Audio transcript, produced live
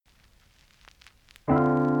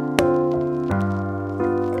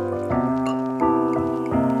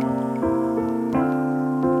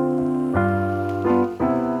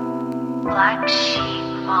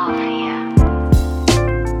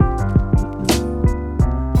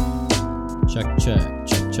Check, check,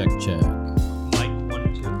 check, check, check. Mic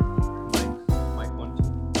 1 2. Mic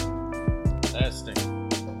 1 2. Testing.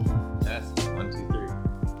 Testing. 1 2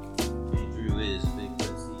 3. Andrew is big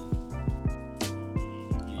pussy.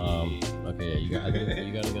 Okay, yeah, you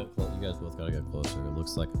gotta get close. You guys both gotta get closer. It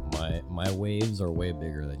looks like my waves are way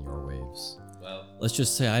bigger than your waves. Well, let's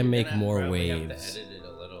just say I make more waves. Have to edit it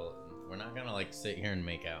a little. We're not gonna like sit here and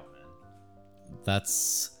make out, man.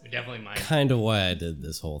 That's We definitely might. kind of why I did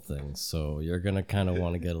this whole thing. So you're gonna kind of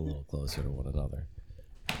want to get a little closer to one another.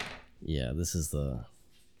 Yeah, this is the.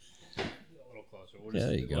 A little closer. We'll Yeah,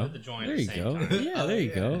 there you go. The joint There at you the same go. time. Yeah, there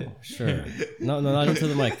you go. Sure. No, not into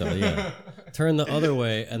the mic though. Yeah. Turn the other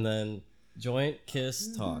way and then joint,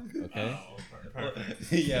 kiss, talk. Okay. Oh,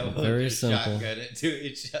 perfect. Yeah, we'll Very just simple. shotgun it to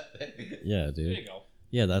each other. Yeah, There dude. you go.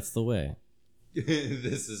 Yeah, that's the way.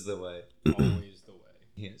 This is the way. Always the way.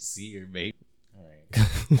 Yeah, see your mate. All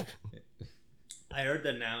right. I heard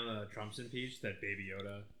that now Trump's impeached, that Baby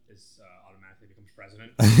Yoda is automatically becomes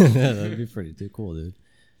president. Yeah, that'd be pretty cool, dude.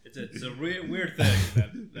 It's a weird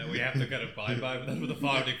thing that we have to kind of abide by, but that's what the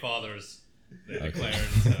founding fathers they declared.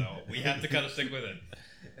 So we have to kind of stick with it.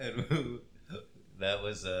 And that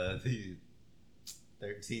was the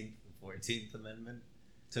 13th, 14th Amendment.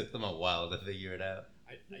 Took them a while to figure it out.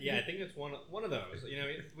 I think it's one of those. You know,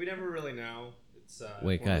 we never really know. It's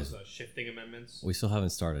Wait, one of guys. those, shifting amendments. We still haven't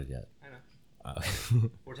started yet. I know.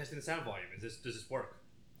 We're testing the sound volume. Does this work?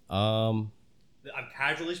 I'm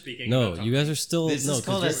casually speaking. No, about you guys are still This no. is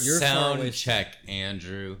called a you're far away. sound check,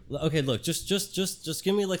 Andrew. Okay, look, just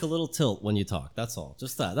give me like a little tilt when you talk. That's all.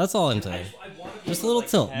 Just that. That's all I'm saying. I wanna be Just a able to, little like,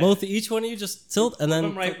 tilt. head- Both each one of you just tilt and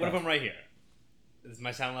then. What if I'm right here? Is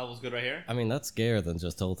my sound levels good right here? I mean, that's gayer than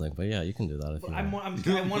just tilting, but yeah, you can do that if you I want.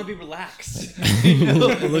 want to be relaxed. It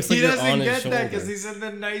looks like He you're doesn't on his get that shoulder. because he's in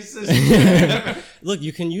the nicest chair. Look,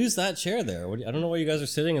 you can use that chair there. I don't know why you guys are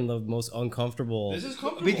sitting in the most uncomfortable. This is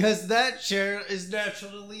comfortable. Because that chair is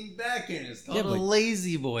natural to lean back in. It's called Yeah, a but-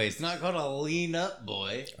 lazy boy. It's not called a lean up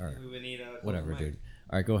boy. All right, We would need a whatever, dude.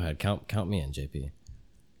 All right, go ahead. Count me in, JP.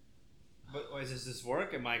 But does this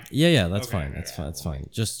work? Am I? Yeah, that's Okay, fine. okay, That's yeah. fine. That's fine.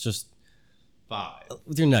 Just 5.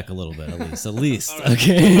 with your neck a little bit, at least. At least, All right.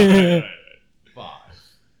 okay. Right. 5.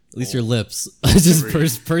 At least your lips. Just Three.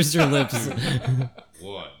 purse your lips.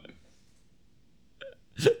 1.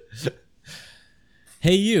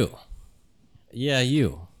 Hey, you. Yeah,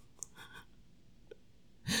 you.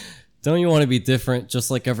 Don't you want to be different just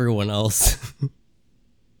like everyone else?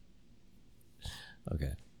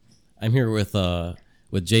 Okay. I'm here with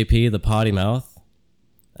JP, the potty mouth.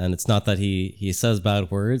 And it's not that he says bad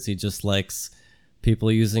words. He just likes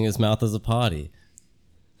people using his mouth as a potty.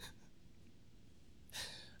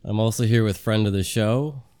 I'm also here with friend of the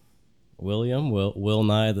show, William, Will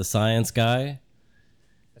Nye, the science guy.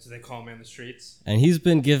 That's what they call me on the streets. And he's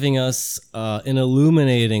been giving us an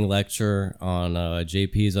illuminating lecture on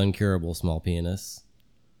JP's uncurable small penis.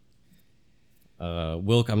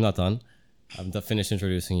 Will, I'm not done. I'm not finished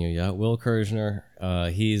introducing you yet. Will Kirsner,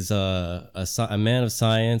 he's a man of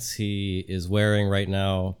science. He is wearing right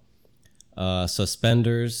now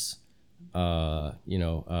suspenders,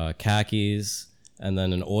 khakis, and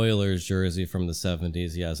then an Oilers jersey from the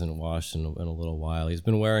 70s. He hasn't washed in a little while. He's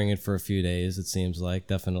been wearing it for a few days, it seems like.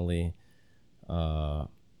 Definitely, the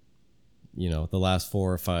last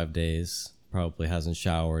 4 or 5 days. Probably hasn't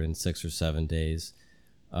showered in 6 or 7 days.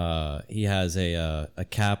 He has a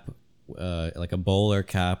cap, like a bowler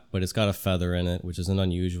cap, but it's got a feather in it, which is an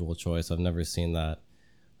unusual choice. I've never seen that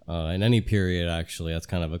in any period, actually. That's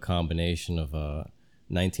kind of a combination of a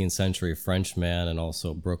 19th century French man and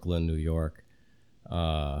also Brooklyn, New York.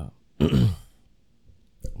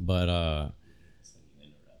 But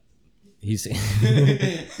he's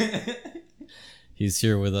he's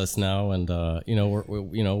here with us now, and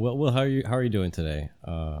Will, how are you doing today?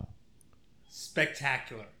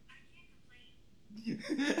 Spectacular.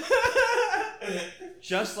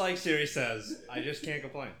 Just like Siri says, I just can't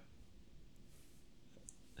complain.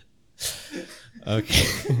 Okay.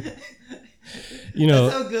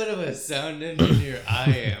 That's how good of a sound engineer I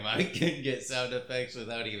am. I can get sound effects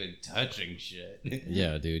without even touching shit.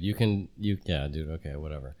 Yeah, dude, yeah, dude, okay,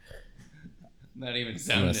 whatever. Not even I'm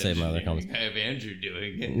sound gonna say my other engineering. comments. I have Andrew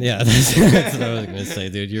doing it. Yeah, that's what I was gonna say,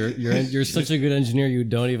 dude. You're such a good engineer. You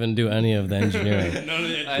don't even do any of the engineering, None of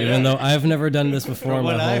the I even know. though I've never done this before in From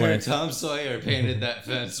my what I whole heard, life. Tom Sawyer painted that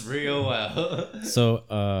fence real well.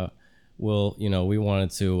 So, well, we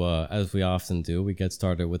wanted to, as we often do, we get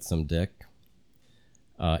started with some dick.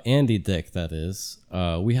 Andy Dick, that is.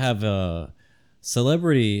 We have a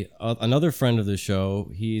celebrity, another friend of the show.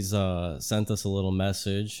 He's sent us a little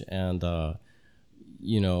message, and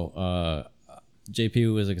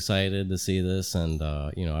JP was excited to see this, and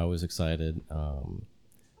you know, I was excited.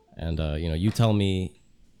 And you know, you tell me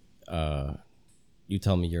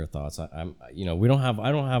your thoughts. I'm you know,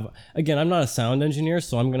 I don't have, again, I'm not a sound engineer,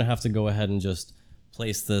 so I'm gonna have to go ahead and just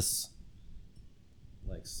place this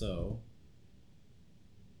like so,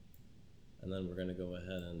 and then we're gonna go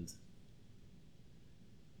ahead and,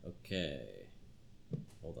 okay,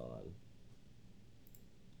 hold on,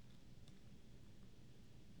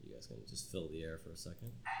 you guys can just fill the air for a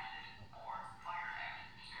second.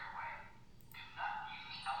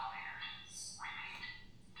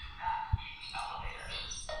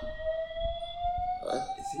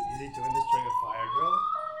 Is he doing this during a fire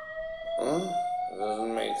drill?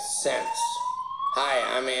 Doesn't make sense.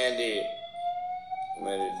 Hi, I'm Andy. I'm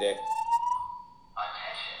Andy Dick.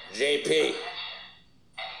 JP.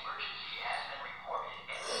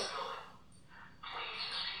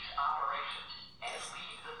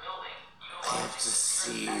 I have to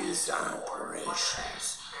cease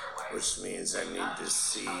operations, which means I need to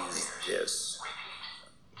seize this.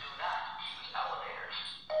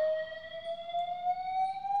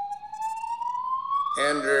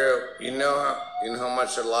 Andrew, you know how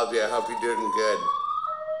much I love you. I hope you're doing good.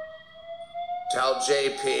 Tell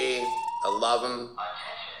JP I love him,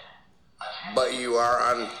 but you are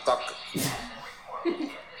unfuck.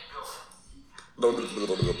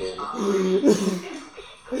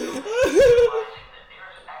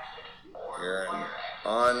 You're an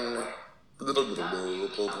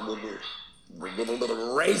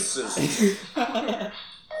racist. What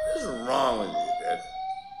is wrong with you, Dad?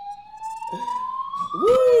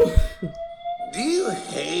 Woo! Do you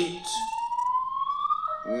hate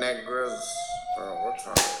negras? Or what's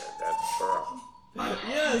wrong with that girl?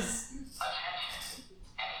 Yes.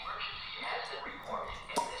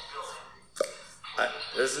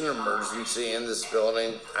 There's an emergency in this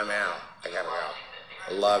building. I'm out. I gotta go.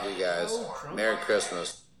 I love you guys. Merry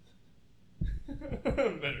Christmas.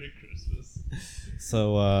 Merry Christmas.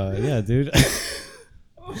 So yeah, dude.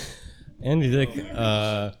 Andy Dick,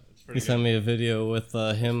 he sent me a video with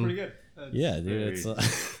him. Pretty good. Yeah, dude. It's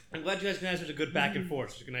I'm glad you guys can have such a good back and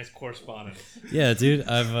forth, such a nice correspondence. yeah, dude.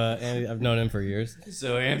 I've known him for years.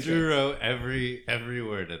 So Andrew wrote every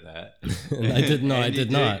word of that. I did not. I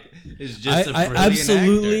did not. Is just a I brilliant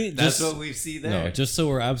absolutely actor. That's just, what we see there. No, just so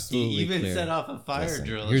we're absolutely He even clear. set off a fire Listen,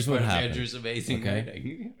 drill. here's as what part of happened, Andrew's amazing okay?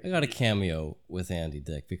 writing. I got a cameo with Andy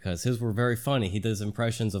Dick because his were very funny. He does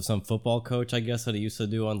impressions of some football coach, I guess, that he used to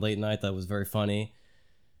do on late night. That was very funny.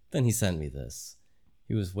 Then he sent me this.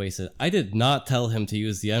 He was wasted. I did not tell him to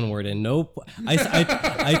use the N-word, and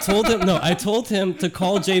I told him, no, I told him to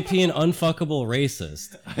call JP an unfuckable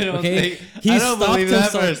racist. I don't Okay? think. He I don't stopped believe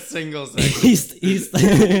that for a himself- single second. He's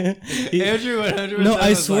Andrew 100%. no, I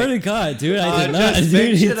was swear like, to God, dude, I did not. just Dude,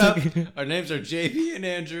 mix he it up. took- Our names are JP and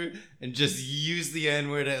Andrew, and just use the N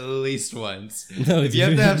word at least once. No, if you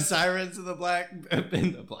have dude. to have sirens in the black, I in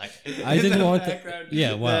didn't the want that. background,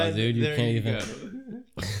 Yeah, wow, then dude, you there can't even.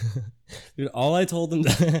 go. Dude, all I told him,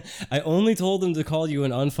 I only told him to call you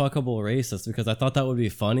an unfuckable racist because I thought that would be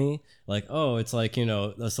funny. Like, oh, it's like, you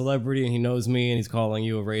know, a celebrity and he knows me and he's calling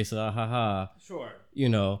you a racist, ah, ha ha. Sure. You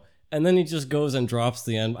know, and then he just goes and drops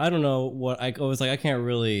the end. I don't know what I was like. I can't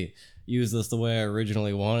really use this the way I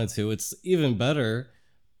originally wanted to. It's even better,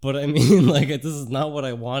 but I mean, like, this is not what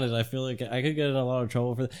I wanted. I feel like I could get in a lot of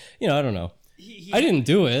trouble for, you know, I don't know. I didn't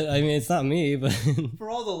do it. I mean, it's not me, but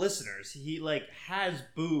For all the listeners, he like has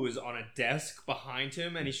booze on a desk behind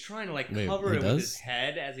him, and he's trying to like Wait, cover he it does? with his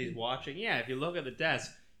head as he's watching. Yeah, if you look at the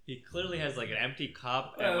desk, he clearly has like an empty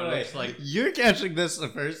cup, and Wait, it wait, looks like. you're catching this the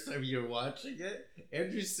first time you're watching it.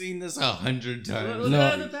 Andrew's seen this 100 times. Look No.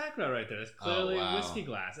 at the background right there. It's clearly wow. a whiskey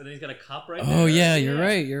glass, and then he's got a cup right there. oh yeah, you're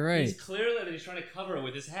right. You're right. He's clearly that he's trying to cover it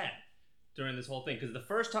with his head during this whole thing, because the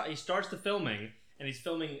first time he starts the filming, and he's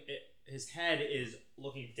filming it, his head is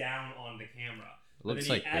looking down on the camera. But Looks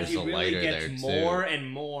then like as there's he a really lighter gets there, too. more and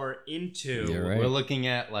more into. You're right. We're looking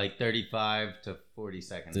at like 35 to 40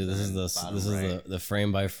 seconds. Dude, this is the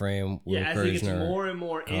frame by frame Will Yeah, as he gets Kirsner more and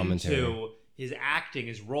more commentary. into his acting,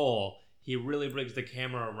 his role, he really brings the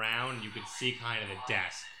camera around, and you can see kind of the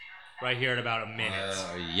desk right here at about a minute.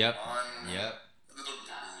 Yep.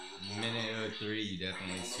 Minute 03, you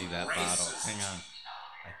definitely see that bottle. Hang on.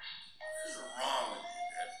 What is wrong with you,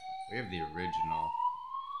 Dad? We have the original.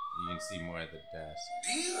 You can see more of the desk.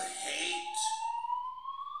 Do you hate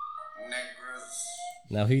negras?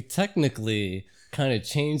 Now he technically kind of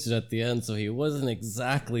changed it at the end, so he wasn't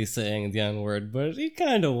exactly saying the N-word, but he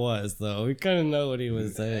kind of was, though. We kind of know what he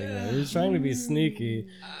was saying. He was trying to be sneaky,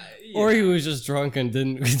 or he was just drunk and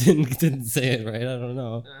didn't say it right. I don't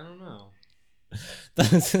know. I don't know.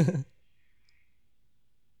 That's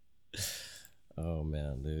Oh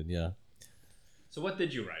man, dude, yeah. So what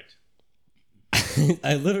did you write?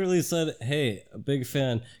 I literally said, "Hey, a big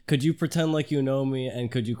fan. Could you pretend like you know me,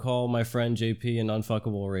 and could you call my friend JP an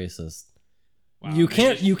unfuckable racist?" Wow, You they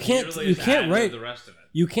can't. just You can't. literally You just can't added write. the rest of it.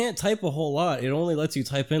 You can't type a whole lot. It only lets you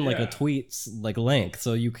type in like a Yeah. tweet's like length,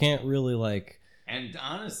 so you can't really like. And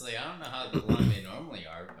honestly, I don't know how long they normally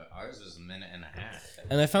are, but ours is a minute and a half.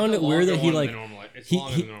 And I found It's it a weird that longer he one like than normally- it's he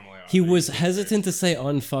longer he, than normally are. he was hesitant to say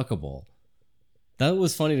unfuckable. That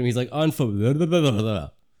was funny to me. He's like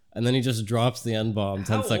unfuckable, and then he just drops the N bomb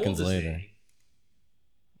 10 How seconds old is later. he?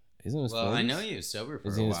 He's in his Well, 40s? I know he was sober for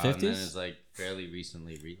Is a he in while, his and then 50s? is like fairly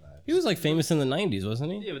recently relapsed. He was like famous in the 90s,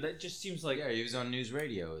 wasn't he? Yeah, but that just seems like Yeah, he was on news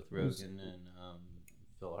radio with Rogan and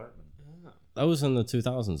Phil Hartman. Oh. That was in the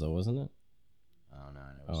 2000s, though, wasn't it? Oh no,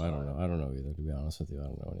 I never Oh, saw I don't it. know. I don't know either. To be honest with you, I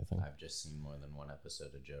don't know anything. I've just seen more than one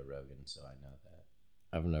episode of Joe Rogan, so I know that.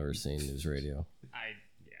 I've never seen news radio. I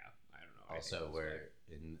don't know. Also, we're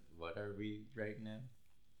in what are we right now?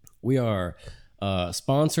 We are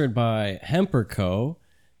sponsored by Hemper Co.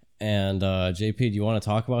 And JP, do you want to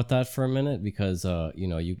talk about that for a minute? Because you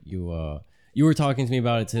know, you were talking to me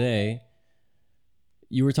about it today.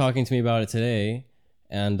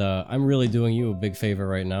 And I'm really doing you a big favor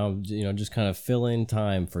right now. You know, just kind of fill in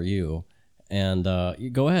time for you. And you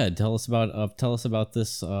go ahead, tell us about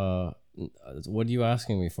this. What are you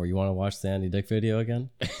asking me for? You want to watch the Andy Dick video again?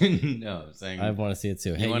 No, I'm saying I want to see it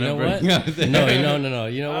too. Hey, you wanna know bring what? up the- No.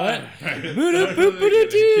 You know what? Here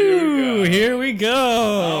Boo-da-boo-boo-da-doo. Here we go.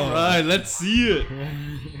 All right, let's see it.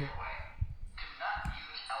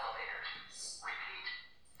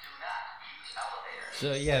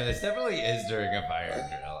 So yeah, this definitely is during a fire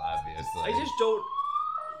drill, obviously. I just don't.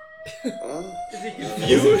 Huh? Is he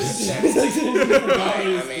confused? Hi,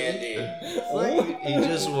 I'm Andy. Like, he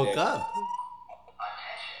just woke up.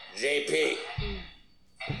 JP.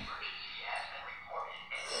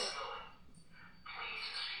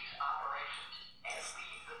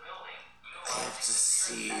 I have to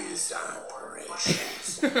cease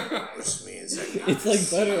operations, which means I need It's to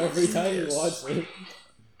like better every cease time you this. watch it.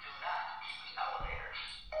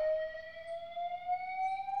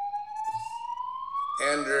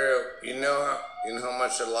 Andrew, you know how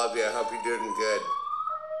much I love you. I hope you're doing good.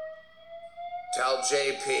 Tell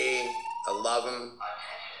JP I love him,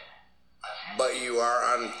 but you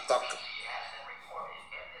are unfuckable.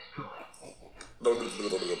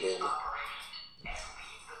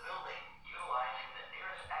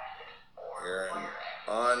 You're an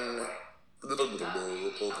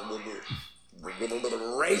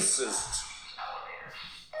racist.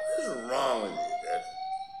 What is wrong with you, dude?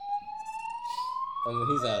 I mean,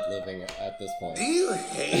 he's ad-libbing at this point. Do you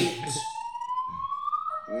hate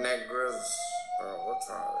negras? Or what's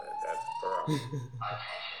wrong with that girl?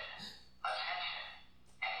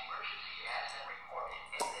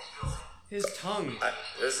 His tongue.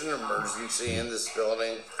 There's an emergency in this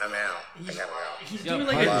building. I'm out. I gotta go. He's Yeah, doing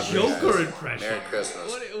like a love you guys. Joker impression. Merry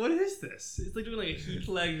Christmas. What is this? It's like doing like a Heath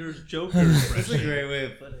Ledger's Joker impression. That's a great way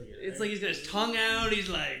of putting it. It's like he's got his tongue out. He's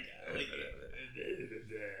like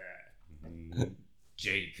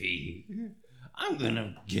JP, I'm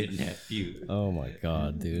gonna kidnap you. Oh my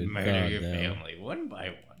god, dude. Murder your Goddamn. family one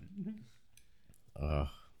by one. Ugh.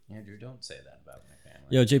 Andrew, don't say that about my family.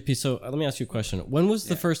 Yo, JP, so let me ask you a question. When was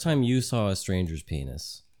the first time you saw a stranger's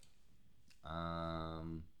penis?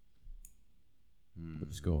 We'll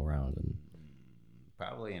just go around and...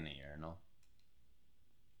 Probably in a urinal.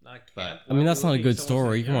 But I mean, that's not a good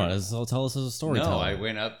story. Come on, tell us as a storyteller. No, I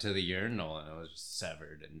went up to the urinal and it was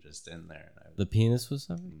severed and just in there. And The penis was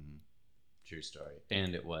severed? True story.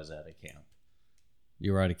 And it was at a camp.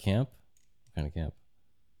 You were at a camp? What kind of camp?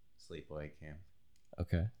 Sleepaway camp.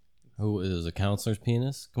 Okay. Who it was a counselor's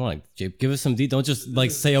penis? Come on, Jake, give us some Don't just like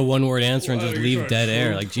say a one-word answer and just leave dead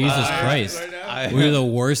air. Like Jesus Christ, we're the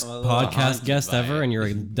worst I'm a little podcast haunted guest by ever, it. and you're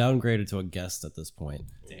downgraded to a guest at this point.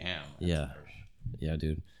 Damn. that's Yeah. harsh. Yeah,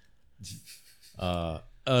 dude.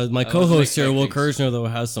 My co-host here, Will expecting- Kirsner, though,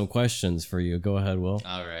 has some questions for you. Go ahead, Will.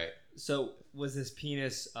 All right. So was his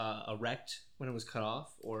penis erect when it was cut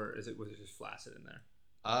off, or was it just flaccid in there?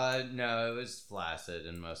 No, it was flaccid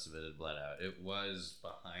and most of it had bled out. It was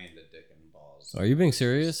behind the dick and balls. Are you being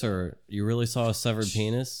serious, or you really saw a severed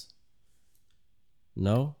penis?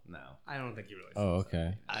 No. No. I don't think he really. Oh,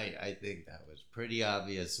 okay. I think that was pretty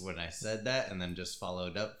obvious when I said that, and then just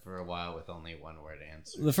followed up for a while with only one word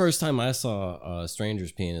answer. The first time I saw a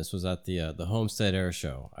stranger's penis was at the Homestead Air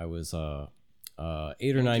Show. I was 8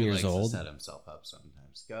 or 9 years old. Set himself up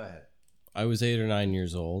sometimes. Go ahead. I was 8 or 9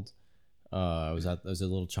 years old. I was a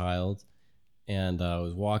little child, and I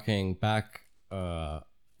was walking back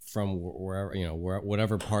from wherever,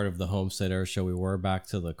 whatever part of the Homestead Air Show we were back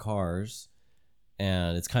to the cars,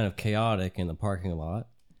 and it's kind of chaotic in the parking lot.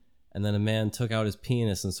 And then a man took out his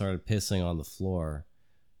penis and started pissing on the floor.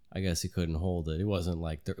 I guess he couldn't hold it. It wasn't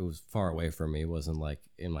like it was far away from me. It wasn't like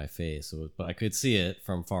in my face. But I could see it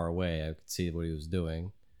from far away. I could see what he was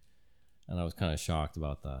doing, and I was kind of shocked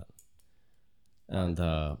about that. And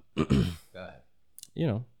Go ahead.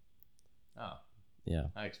 Oh, yeah.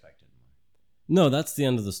 I expected more. No, that's the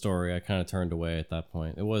end of the story. I kind of turned away at that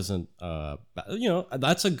point. It wasn't.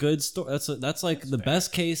 That's a good story. That's like the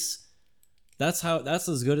best case. That's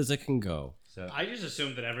as good as it can go. So I just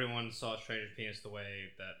assumed that everyone saw Stranger's penis the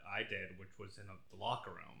way that I did, which was in the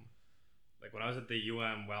locker room. Like when I was at the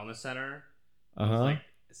Wellness Center, I was like,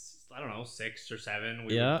 I don't know, 6 or 7.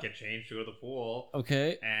 We would get changed to go to the pool.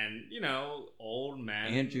 Okay. And, old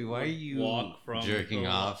men. Andrew, why are you walk from jerking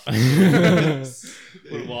off?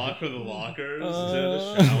 would walk from the lockers to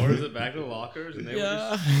the showers and back to the lockers, and they would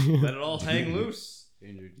just let it all hang loose.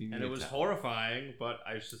 Andrew, and it was horrifying, but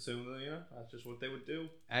I just assumed that, that's just what they would do.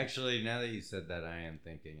 Actually, now that you said that, I am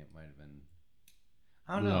thinking it might have been.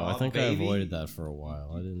 I don't know. No, I think I avoided that for a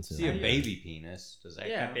while. I didn't see a baby penis. Does that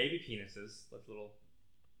count? Baby penises, like little.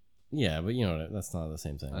 Yeah, but that's not the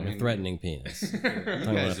same thing. Like a threatening penis.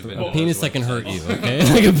 A penis that can hurt you, okay?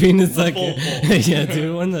 Like a penis that can... yeah,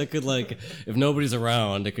 dude, one that could, if nobody's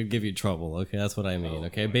around, it could give you trouble, okay? That's what I mean,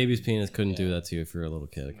 okay? Baby's penis couldn't do that to you if you're a little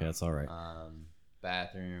kid, okay? That's all right.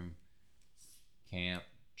 Bathroom, camp,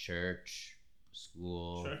 church,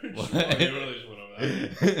 school. Church? Oh, you really just went over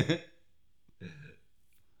that.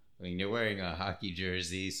 I mean, you're wearing a hockey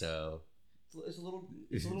jersey, so... It's a little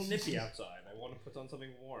nippy outside. I want to put on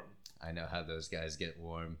something warm. I know how those guys get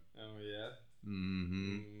warm. Oh, yeah?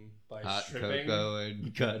 Mm-hmm. By hot stripping? cocoa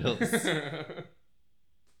and cuddles.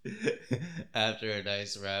 After a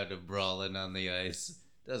nice round of brawling on the ice,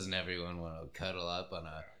 doesn't everyone want to cuddle up on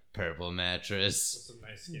a purple mattress? Some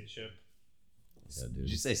nice skinship. Yeah, dude. Did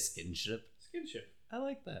you say skinship? Skinship. I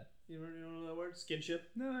like that. You don't know that word? Skinship?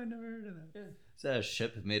 No, I never heard of that. Yeah. Is that a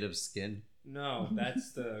ship made of skin? No,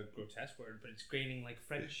 that's the grotesque word, but it's gaining like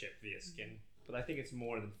friendship via skin. But I think it's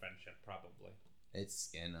more than friendship, probably. It's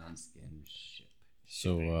skin on skin ship.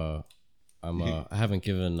 So I haven't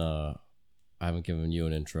given you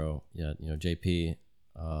an intro yet. JP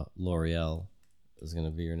L'Oreal is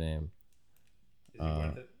gonna be your name. Is it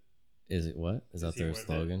worth it? Is it what? Is that their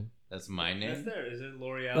slogan? That's my name. That's there. Is it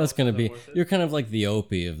L'Oreal? That's gonna be. You're kind of like the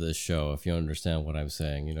Opie of this show, if you understand what I'm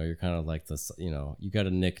saying. You're kind of like this. You got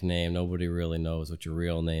a nickname. Nobody really knows what your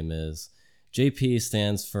real name is. JP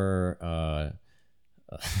stands for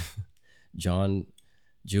John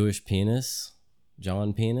Jewish Penis.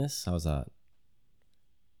 John Penis. How's that?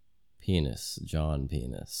 Penis. John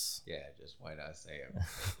Penis. Yeah, just why not say it?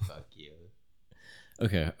 Fuck you.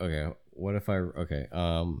 Okay. What if I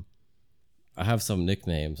have some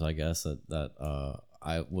nicknames, I guess, that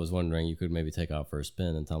I was wondering you could maybe take out for a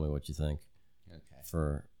spin and tell me what you think. Okay.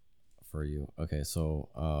 For you. Okay, so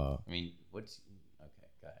okay,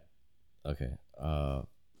 go ahead. Okay.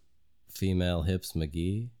 Female Hips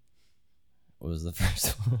McGee was the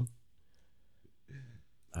first one.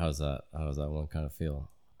 How's that one kind of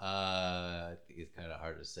feel? I think it's kind of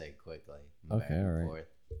hard to say quickly. Okay, all right.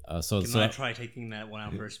 Can I try taking that one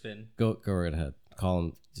out for a spin? Go right ahead. Call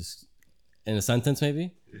him just in a sentence,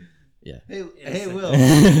 maybe. Yeah. Hey, Will.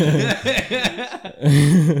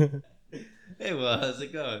 Hey, Will. How's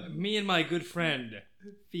it going? Me and my good friend,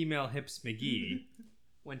 Female Hips McGee,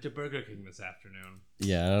 went to Burger King this afternoon.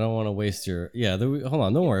 Yeah, and I don't want to waste your. Yeah, hold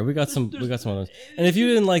on. Don't worry. We got some others. And if you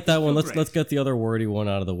didn't like that one, let's get the other wordy one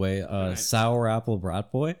out of the way. Right. Sour apple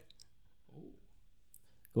brat boy.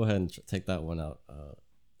 Go ahead and take that one out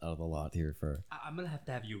of the lot here for. I'm gonna have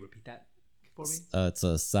to have you repeat that for me. It's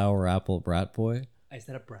a sour apple brat boy. Is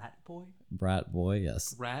that a brat boy? Brat boy,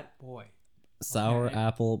 yes. Brat boy. Sour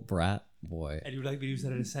apple brat boy. And you would like me to use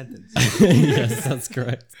that in a sentence? Yes, that's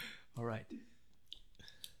correct. All right.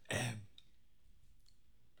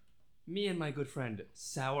 Me and my good friend,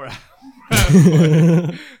 Sour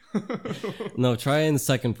Apple. No, try in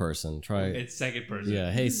second person. Try. It's second person.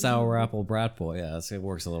 Yeah. Hey, Sour Apple Brat Boy. Yeah, it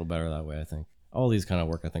works a little better that way, I think. All these kind of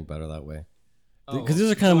work, I think, better that way. Because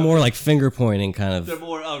these are kind of more like finger pointing kind of. They're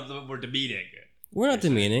more demeaning. We're not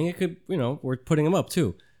demeaning. It could, we're putting them up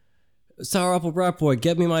too. Sour Apple Brat Boy,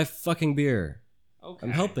 get me my fucking beer. Okay.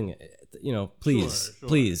 I'm helping it. Please. Sure.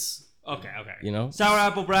 Please. Okay. Sour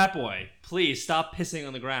Apple Brat Boy, please stop pissing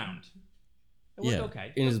on the ground.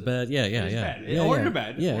 Okay. In his bed. Yeah. Or in your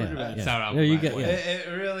bed. Yeah. Or in your bed. Sour Apple Brat Boy. It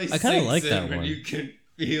really I kind of like that when one. you can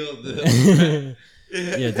feel the...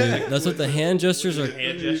 Yeah, dude. That's what the hand gestures are.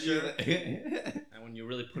 Hand gesture. And when when you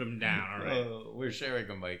really put him down. All right. Oh, we're sharing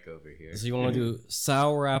a mic over here. So you want to do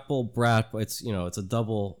sour apple brat, but it's it's a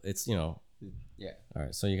double. It's Yeah. All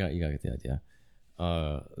right, so you got to get the idea.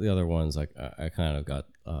 The other ones, like I kind of got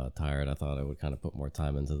tired. I thought I would kind of put more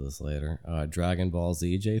time into this later. Dragon Ball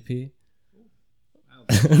Z, JP.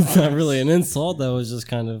 It's not really an insult. That was just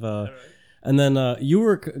kind of. All right. And then you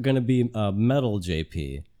were gonna be Metal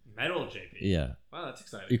JP. Metal JP. Yeah. Wow, that's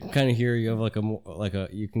exciting. You can kind of hear you have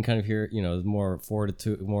you can kind of hear more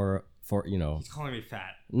fortitude, more for He's calling me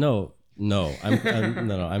fat. No,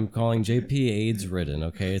 I'm calling JP AIDS ridden.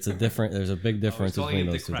 Okay, it's a different. There's a big difference between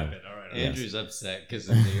those two. All right. All right. Andrew's upset because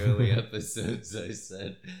in the early episodes I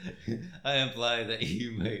said I imply that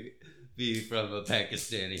you might be from a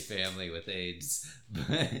Pakistani family with AIDS,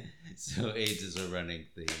 so AIDS is a running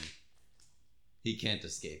theme. He can't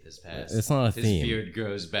escape his past. It's not a his theme. His beard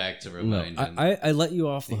grows back to remind him. I let you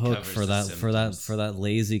off the hook for the that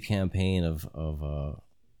lazy campaign of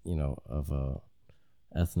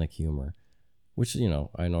ethnic humor, which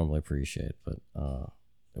I normally appreciate, but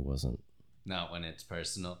it wasn't. Not when it's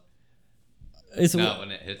personal. It's not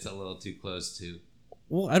when it hits a little too close to.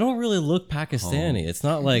 Well, I don't really look Pakistani. It's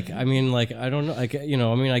not like I don't know. I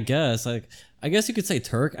guess I guess you could say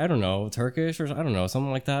I don't know, Turkish or I don't know,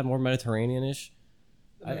 something like that, more Mediterranean-ish.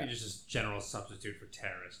 Maybe just a general substitute for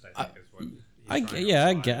terrorist. I think is what. I get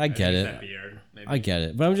it. I get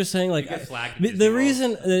it, but I'm just saying, like, the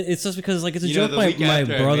reason it's just because, like, it's a joke my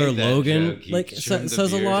brother Logan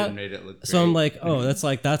says a lot. So I'm like, oh, that's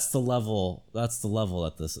the level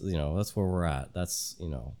at this, that's where we're at. That's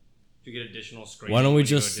To get additional screen. Why don't we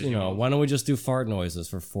just do fart noises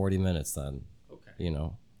for 40 minutes then? Okay.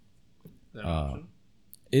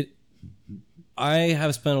 I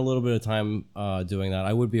have spent a little bit of time doing that.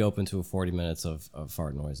 I would be open to 40 minutes of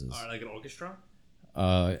fart noises. Like an orchestra?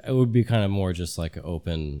 It would be kind of more just like an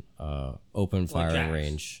open firing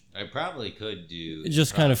range. I probably could do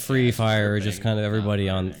just kind of free fire, just kind of everybody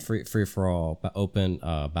on free for all, open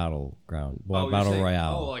battleground, battle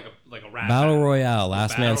royale. Oh, like a rap battle royale,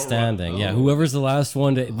 last man standing. Yeah, whoever's the last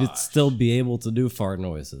one to still be able to do fart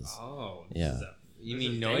noises. Oh, yeah. You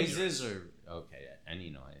mean noises or any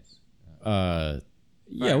noise?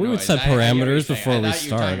 Yeah, we would set parameters before we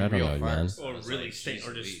start. I don't know, man. Or really stand,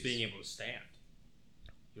 or just being able to stand.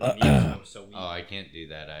 I can't do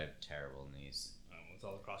that. I have terrible knees. It's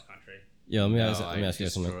all across country. Yeah, let me ask you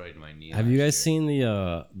something. Have you guys seen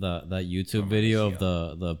that YouTube video of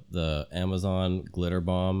the Amazon glitter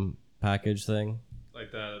bomb package thing?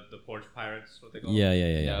 Like the porch pirates, what they call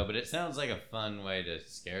Yeah. No, but it sounds like a fun way to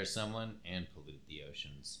scare someone and pollute the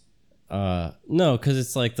oceans. No, because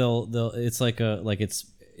it's like it's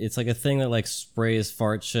like a thing that like sprays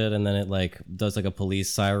fart shit and then it like does like a police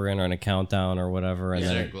siren or a countdown or whatever. And Is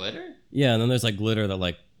then there glitter? Yeah, and then there's like glitter that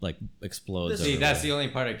like explodes. See, that's the only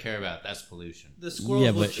part I care about. That's pollution. The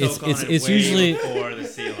squirrels will choke on it way usually before the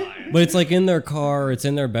sea lion. But it's like in their car, it's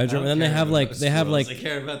in their bedroom, and then they have like I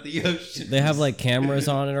care about the ocean. They have like cameras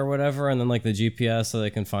on it or whatever, and then like the GPS so they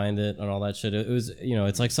can find it and all that shit. It was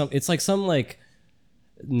it's like some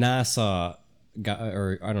NASA guy,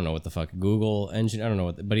 or I don't know what the fuck, Google engine, I don't know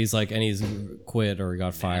what, but he's like, and he's quit or he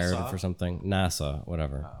got fired for something. NASA,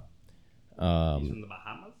 whatever. He's from the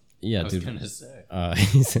Bahamas. Yeah, I was dude. gonna say.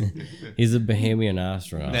 He's a Bahamian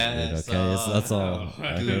astronaut. Dude, okay, that's all.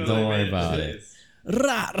 Okay, don't worry about it.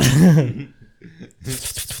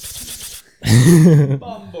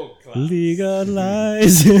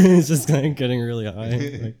 Legalize. It's just kind of getting really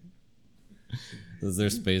high. Like, is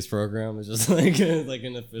their space program? It's just like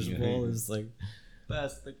in a fishbowl. It's like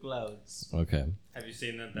past the clouds. Okay. Have you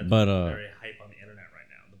seen that? That's very hype on the internet right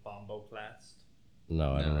now. The Bomboplast.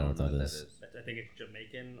 No, I don't know what that is. I think it's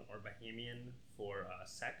Jamaican or Bahamian for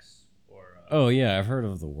sex or. Oh yeah, I've heard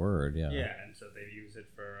of the word. Yeah. Yeah, and so they use it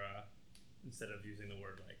for instead of using the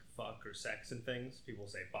word like fuck or sex and things, people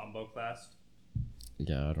say Bomboplast.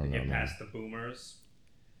 Yeah, I don't know. Get past the boomers.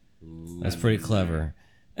 That's pretty clever.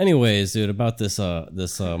 Anyways, dude, about this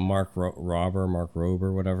Mark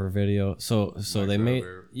Rober whatever video. So they made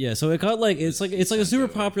so it got like it's like a super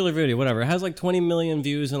popular video, whatever. It has like 20 million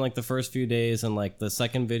views in like the first few days, and like the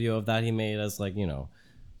second video of that he made has like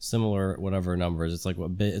similar whatever numbers. It's like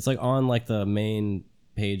on like the main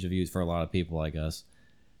page of views for a lot of people, I guess.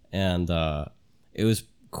 And it was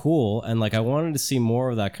cool, and like I wanted to see more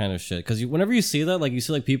of that kind of shit, because whenever you see that, like you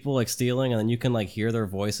see like people like stealing, and then you can like hear their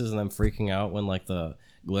voices and them freaking out when like the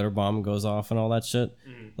glitter bomb goes off and all that shit.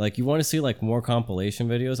 Like you want to see like more compilation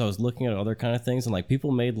videos. I was looking at other kind of things, and like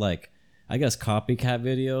people made like, I guess, copycat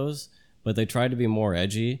videos, but they tried to be more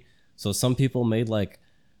edgy. So some people made like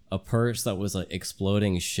a purse that was like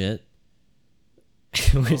exploding shit,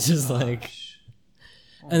 which is like,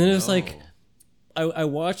 And then it was like, I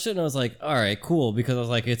watched it and I was like, all right, cool. Because I was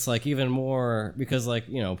like, it's like even more, because like,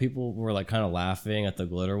 you know, people were like kind of laughing at the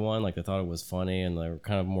glitter one. Like they thought it was funny and they were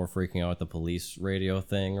kind of more freaking out at the police radio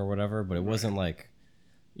thing or whatever. But it wasn't like,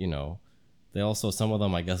 you know, they also, some of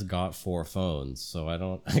them, I guess, got 4 phones. So I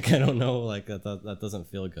don't know. Like that doesn't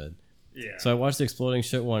feel good. Yeah. So I watched the exploding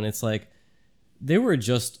shit one. It's like, they were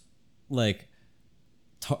just like,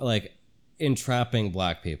 entrapping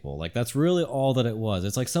black people. Like that's really all that it was.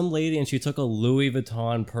 It's like some lady and she took a Louis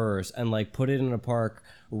Vuitton purse and like put it in a park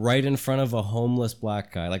right in front of a homeless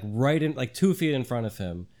black guy, like right in like 2 feet in front of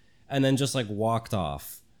him, and then just like walked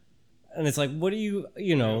off. And it's like, what do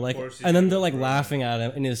you know, like, and then they're like laughing at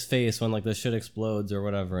him in his face when like the shit explodes or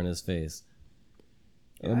whatever in his face.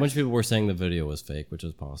 A bunch of people were saying the video was fake, which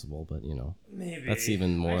is possible, but you know, maybe that's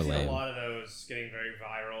even more I've seen lame. a lot of those getting very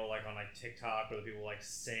viral, like on like TikTok, where the people like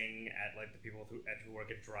sing at like the people who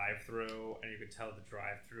work at drive-through, and you could tell the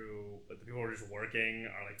drive-through, but the people who are just working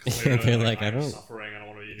are like clearly they're like, I don't suffering. I don't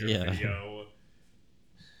want to be in your video.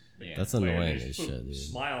 Yeah. That's annoying as shit, dude.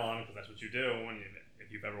 Smile on because that's what you do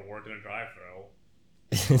if you've ever worked in a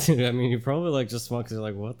drive-through. Dude, I mean, you probably like just smile because you're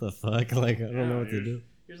like, what the fuck? Like, I don't know what to do.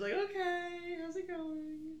 You're just like, okay, how's it going?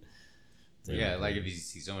 Yeah, like if you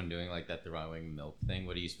see someone doing like that throwing milk thing,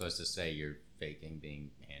 what are you supposed to say? You're faking being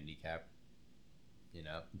handicapped, you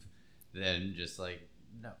know? Then just like,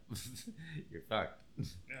 no, you're fucked.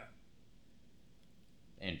 Yeah.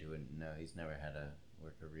 Andrew wouldn't know. He's never had to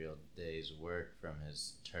work a real day's work from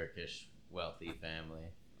his Turkish wealthy family.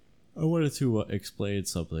 I wanted to explain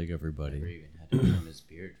something, everybody. Never even had to trim his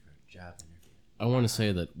beard for a job interview. I want to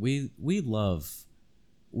say that we love.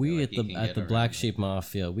 We like at the Black Sheep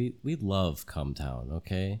Mafia, we love Cumtown,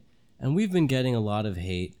 okay? And we've been getting a lot of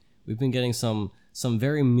hate. We've been getting some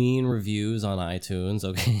very mean reviews on iTunes,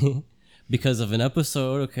 okay? Because of an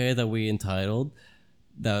episode, okay, that we entitled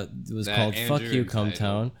that was called Andrew Fuck You entitled.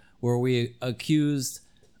 Cumtown, where we accused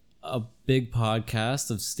a big podcast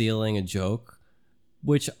of stealing a joke,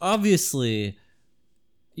 which obviously,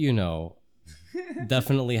 you know,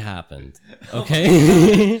 definitely happened,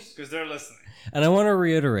 okay? Because they're listening. And I want to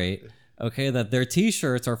reiterate, okay, that their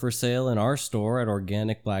t-shirts are for sale in our store at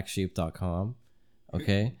organicblacksheep.com,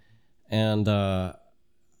 okay? And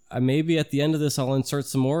maybe at the end of this, I'll insert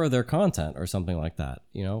some more of their content or something like that.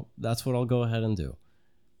 You know, that's what I'll go ahead and do.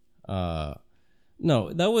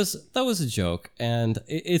 No, that was a joke, and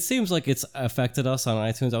it seems like it's affected us on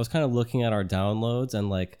iTunes. I was kind of looking at our downloads,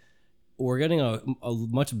 and like we're getting a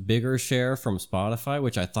much bigger share from Spotify,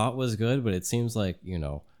 which I thought was good, but it seems like, you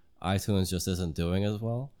know, iTunes just isn't doing as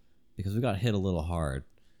well because we got hit a little hard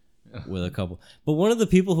with a couple. But one of the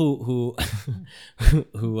people who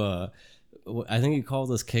I think he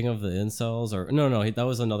called us king of the incels, or that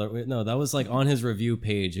was another. No, that was like on his review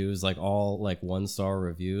page. It was like all like 1-star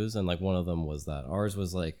reviews, and like one of them was that. Ours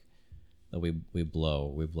was like that we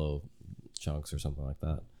blow chunks or something like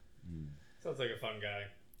that. Sounds like a fun guy.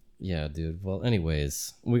 Yeah, dude. Well,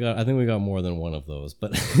 anyways, I think we got more than one of those,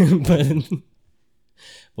 but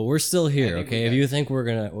but we're still here, okay? If you think we're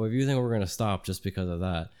gonna stop just because of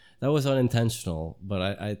that was unintentional.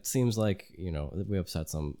 But it seems like, you know, we upset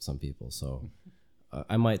some people. So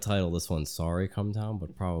I might title this one "Sorry, Come Down,"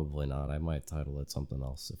 but probably not. I might title it something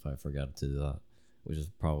else if I forget to do that, which is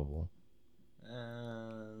probable.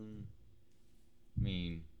 I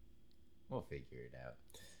mean, we'll figure it out.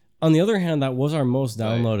 On the other hand, that was our most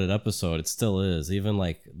downloaded episode. It still is. Even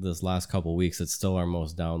like this last couple weeks, it's still our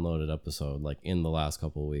most downloaded episode, like in the last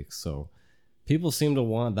couple weeks. So people seem to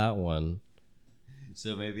want that one.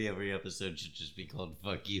 So maybe every episode should just be called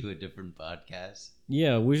 "Fuck You," a different podcast.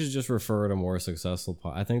 Yeah, we should just refer to more successful.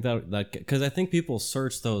 I think that because I think people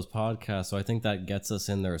search those podcasts, so I think that gets us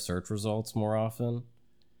in their search results more often.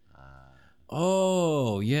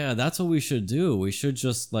 Oh, yeah, that's what we should do. We should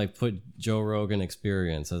just like put Joe Rogan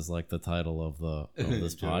Experience as like the title of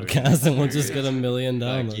this podcast, and we'll just get 1 million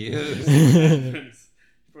downloads.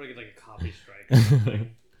 Probably get like a copy strike or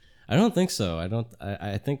something. I don't think so.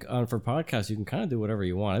 I think for podcasts you can kind of do whatever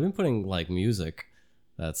you want. I've been putting like music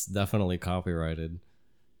that's definitely copyrighted,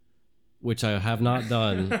 which I have not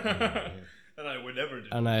done. And I would never do.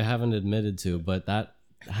 And I haven't admitted to, but that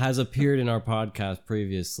has appeared in our podcast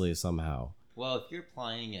previously somehow. Well, if you're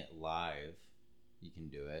playing it live, you can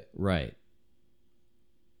do it. Right.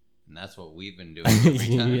 And that's what we've been doing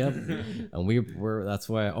every time. Yep. And we're that's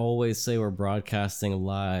why I always say we're broadcasting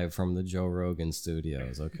live from the Joe Rogan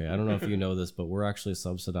studios. Okay. I don't know if you know this, but we're actually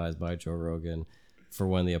subsidized by Joe Rogan for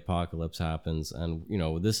when the apocalypse happens. And, you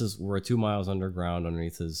know, we're 2 miles underground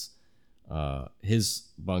underneath his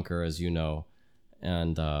bunker, as you know.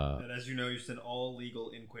 And as you know, you send all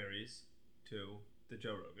legal inquiries to the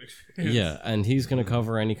Joe Rogan Experience. Yeah, and he's going to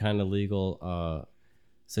cover any kind of legal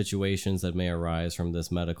situations that may arise from this,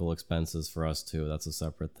 medical expenses for us too. That's a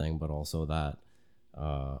separate thing, but also that.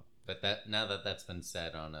 But that now that's been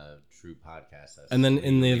said on a true podcast. And then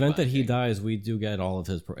in the event that he dies, we do get all of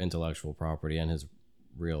his intellectual property and his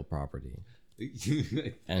real property.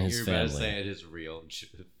 And his family. About saying his real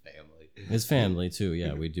family. His family too.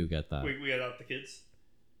 Yeah, we do get that. We adopt the kids.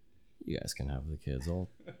 You guys can have the kids. I'll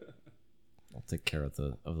take care of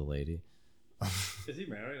the lady. Is he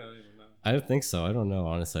married? I don't even know. I don't think so. I don't know.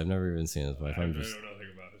 Honestly, I've never even seen his wife. I don't know anything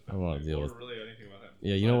about his family. I don't want to deal with. Really anything about him.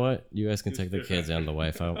 Yeah, you know what? You guys can take the kids and the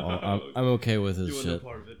wife. I'm okay with his shit.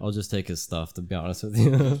 I'll just take his stuff. To be honest with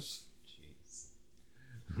you. Jeez.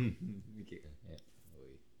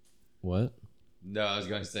 What? No, I was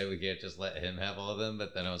going to say we can't just let him have all of them,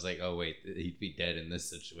 but then I was like, oh wait, he'd be dead in this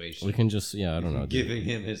situation. We can just, I don't know. Giving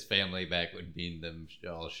him his family back would mean them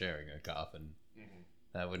all sharing a coffin. Mm-hmm.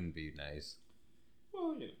 That wouldn't be nice.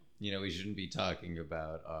 Well, we shouldn't be talking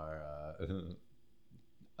about our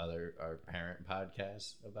our parent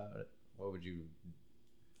podcast about it. What would you?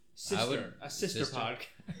 Sister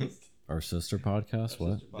podcast. Our sister podcast?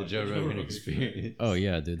 What? The Joe Rogan Experience. Oh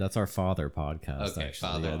yeah, dude, that's our father podcast. Okay, actually,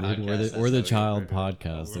 father yeah, dude, podcast, we're the that's child how we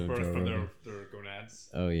podcast. We're of birthed Joe from Rogan. their gonads.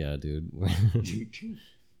 Oh yeah, dude.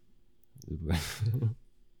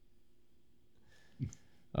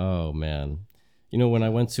 Oh man, when I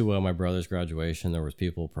went to my brother's graduation, there was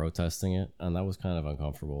people protesting it, and that was kind of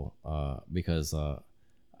uncomfortable because I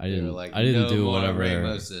didn't do whatever.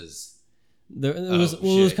 Ramoses. It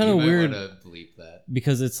was kind of weird. Bleep that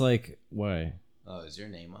because it's like, why? Oh, is your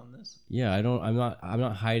name on this? Yeah, I'm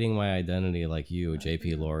not hiding my identity like you,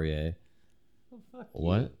 JP Laurier. Oh, fuck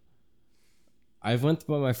what? You. I went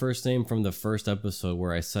by my first name from the first episode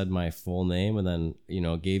where I said my full name and then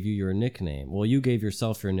gave you your nickname. Well, you gave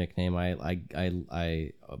yourself your nickname.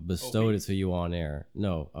 I bestowed it to you on air.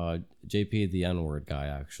 No, JP the N-word guy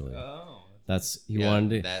actually. Oh. He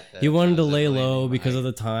wanted to lay low because of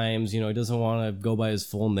the times. He doesn't want to go by his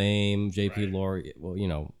full name, JP Right. Laurier.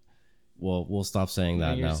 Well, we'll stop saying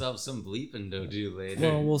that now. Yourself some bleeping to do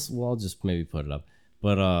later. Well, I'll just maybe put it up.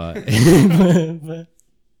 But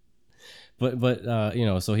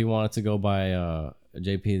so he wanted to go by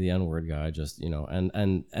JP the N-word guy, just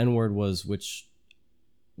and N-word was which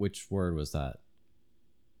word was that?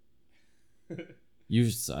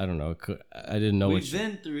 I don't know. I didn't know. We've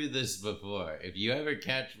been through this before. If you ever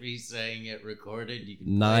catch me saying it recorded, you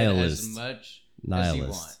can nihilist. play it as much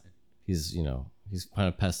nihilist. as you want. He's kind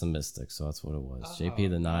of pessimistic, so that's what it was. JP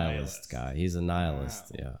the nihilist guy. He's a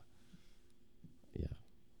nihilist. Wow. Yeah.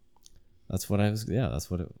 That's what I was. Yeah, that's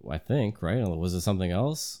what I think. Right? Was it something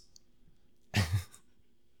else?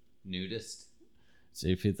 Nudist.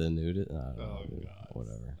 JP the nudist. I don't know, dude. God.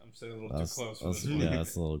 Whatever. I'm sitting a little too close. Yeah,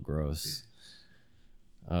 that's a little gross.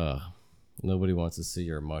 Nobody wants to see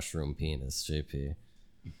your mushroom penis, JP.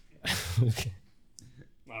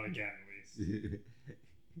 Not again, at least.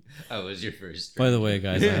 Oh, was your first? By the way,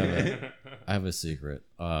 guys, I have a secret.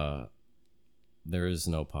 There is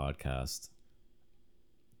no podcast.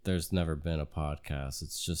 There's never been a podcast.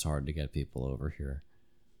 It's just hard to get people over here.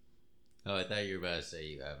 Oh, I thought you were about to say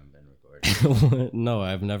you haven't been recording. No,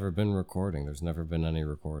 I've never been recording. There's never been any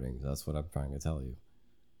recordings. That's what I'm trying to tell you.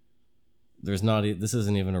 There's not. This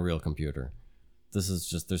isn't even a real computer. This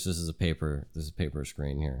is a paper. There's a paper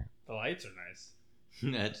screen here. The lights are nice.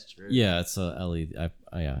 That's true. Yeah, it's a LED.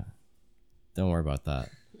 Yeah. Don't worry about that.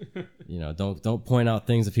 Don't point out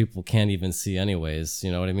things that people can't even see anyways.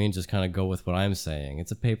 You know what I mean? Just kind of go with what I'm saying.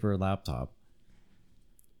 It's a paper laptop.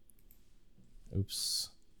 Oops.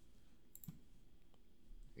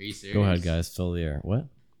 Are you serious? Go ahead, guys. Fill the air. What?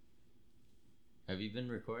 Have you been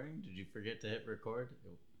recording? Did you forget to hit record?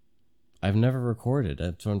 I've never recorded.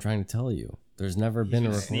 That's what I'm trying to tell you. There's never been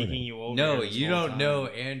a recording. You over No, you don't know.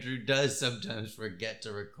 Andrew does sometimes forget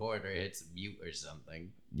to record or hits mute or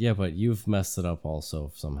something. Yeah, but you've messed it up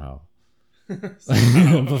also somehow.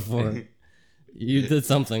 Before. You did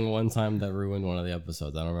something one time that ruined one of the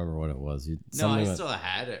episodes. I don't remember what it was. I still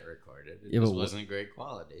had it recorded. It just wasn't great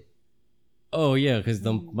quality. Oh, yeah, because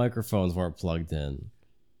the microphones weren't plugged in.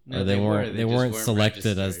 No, or they weren't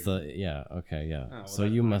selected registered. as the okay yeah. Oh, well, so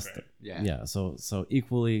you must yeah. So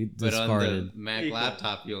equally discarded. But on the Mac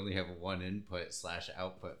laptop, you only have one input /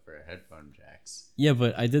 output for headphone jacks. Yeah,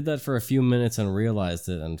 but I did that for a few minutes and realized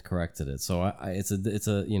it and corrected it. So it's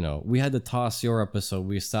a we had to toss your episode.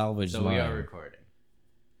 We salvaged. So mine. We are recording.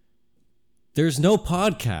 There's no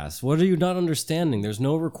podcast. What are you not understanding? There's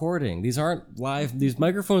no recording. These aren't live. These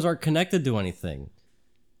microphones aren't connected to anything.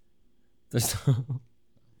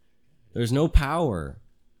 There's no power.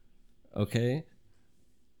 Okay?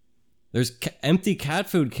 There's empty cat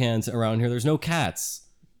food cans around here. There's no cats.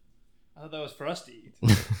 I thought that was for us to eat.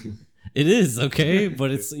 It is, okay?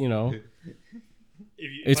 But it's,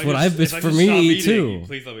 it's for should me to stop eat eating, too.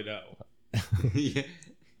 Please let me know. Yeah.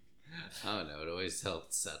 I don't know. It always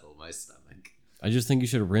helped settle my stomach. I just think you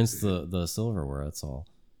should rinse the silverware, that's all,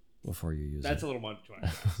 before you use That's it. a little much to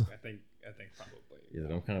ask. I think probably.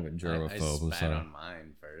 Yeah, I'm kind of a I germaphobe. I'm spat sorry. on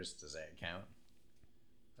mine first. Does that count?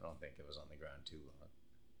 I don't think it was on the ground too long.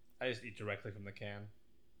 I just eat directly from the can.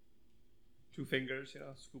 2 fingers,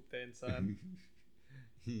 scoop that inside.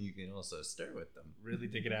 You can also stir with them. Really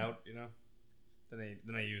dig it out,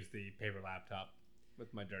 Then I use the paper laptop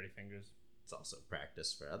with my dirty fingers. It's also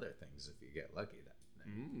practice for other things if you get lucky that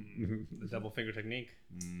The double finger technique.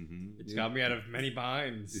 Mm-hmm. It's got me out of many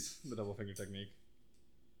binds. The double finger technique.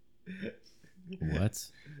 What?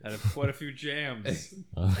 Out of quite a few jams.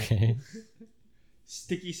 Okay.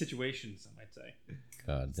 Sticky situations, I might say.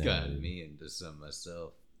 God It's damn gotten it. me into some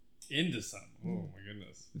myself. Into some. Oh my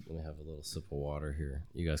goodness. Let me have a little sip of water here.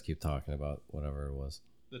 You guys keep talking about whatever it was.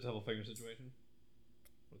 The double finger situation.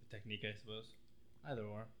 Or the technique, I suppose. Either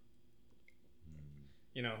or.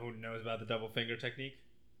 You know who knows about the double finger technique?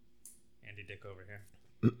 Andy Dick over here.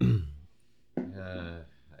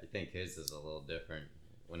 I think his is a little different.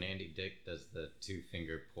 When Andy Dick does the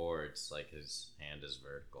 2-finger pour, it's like his hand is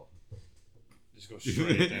vertical. Just go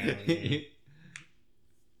straight down. Yeah.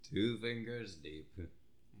 2 fingers deep.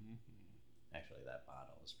 Actually, that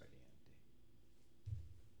bottle is pretty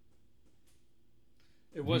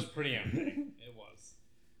empty. It was pretty empty. It was.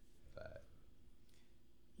 But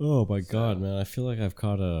Oh my god, man! I feel like I've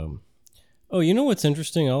caught a. Oh, you know what's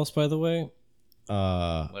interesting else, by the way?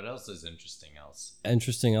 what else is interesting else?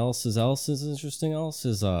 Interesting else is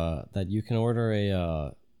that you can order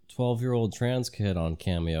a 12-year-old trans kid on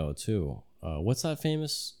Cameo too. What's that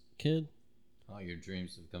famous kid? Oh, your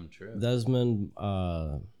dreams have come true. Desmond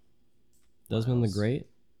the Miles. Great.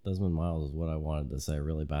 Desmond Miles is what I wanted to say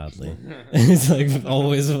really badly. It's like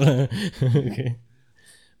always okay.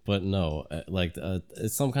 But no,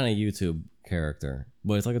 it's some kind of YouTube character.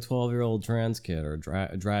 But it's like a 12-year-old trans kid or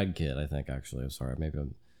drag kid, I think, actually. I'm sorry, maybe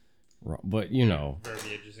I'm wrong. But,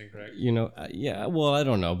 Verbiage is incorrect. Yeah, well, I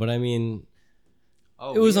don't know. But I mean,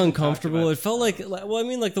 Oh, it was we haven't uncomfortable. talked It felt like,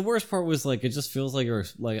 the worst part was, like, it just feels like you're,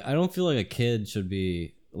 like, I don't feel like a kid should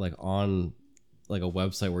be, like, on, like, a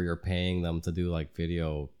website where you're paying them to do, like,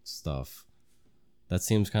 video stuff. That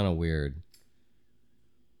seems kind of weird.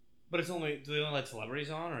 But do they only let celebrities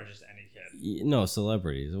on or just any kid? No,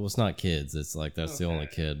 celebrities. Well, it's not kids. It's like that's the only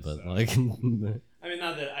kid, but so- like I mean,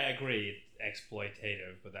 not that I agree it's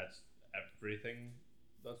exploitative, but that's everything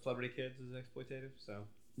about celebrity kids is exploitative, so.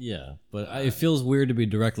 yeah, but it feels weird to be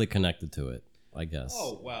directly connected to it, I guess.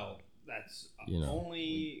 Oh, well, that's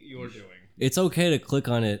only your doing. It's okay to click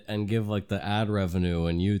on it and give like the ad revenue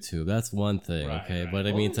on YouTube. That's one thing, Right, okay? right. But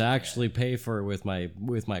I mean to actually pay for it with my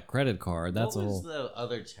credit card, that's what a was whole the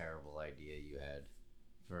other terrible idea you had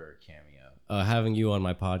for Cameo? having you on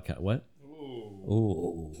my podcast. What? Ooh.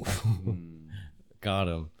 Ooh. Got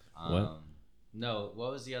him. What? No,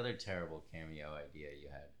 what was the other terrible Cameo idea you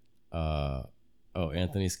had?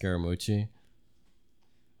 Anthony Scaramucci.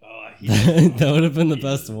 That That would have been the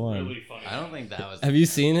best one. Really funny. I don't think that was. Have you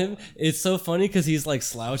seen him? It's so funny because he's like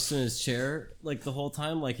slouched in his chair like the whole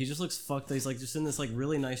time. Like he just looks fucked. He's like just in this like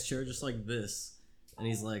really nice chair, just like this, and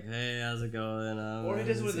he's like, "Hey, how's it going?" Or he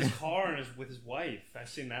does it with his car and with his wife. I've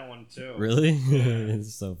seen that one too. Really? Yeah.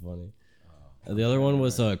 It's so funny. The other one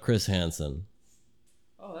was Chris Hansen.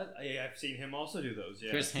 Oh, I've seen him also do those.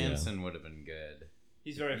 Yeah. Chris Hansen would have been good.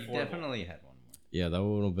 He's very You affordable. definitely had one more. Yeah, that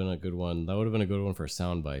would have been a good one. That would have been a good one for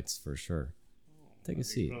sound bites for sure. Take a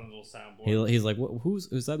seat. Put on a little soundboard. He's like, who's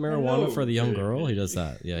that marijuana Hello, for the young girl? baby. He does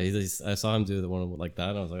that. Yeah, I saw him do the one like that,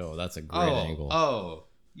 and I was like, oh, that's a great angle. Oh,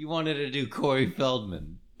 you wanted to do Corey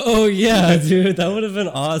Feldman. Oh yeah, dude, that would have been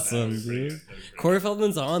awesome, That was pretty dude. good. That was pretty Corey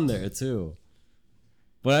Feldman's on there too,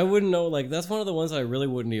 but I wouldn't know. Like that's one of the ones I really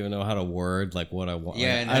wouldn't even know how to word like what I want.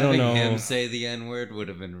 Yeah, like, and I don't know. him say the N word would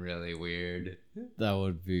have been really weird. That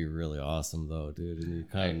would be really awesome though, dude, and you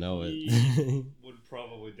kind of know it. He would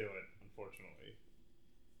probably do it, unfortunately.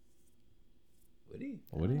 Would he?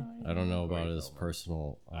 Would he? I don't know Corey about his Feldman.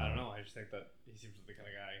 personal. I don't know. I just think that he seems like the kind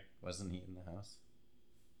of guy. Wasn't he in the house?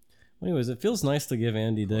 Anyways, it feels nice to give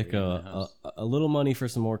Andy Corey Dick in the a house. little money for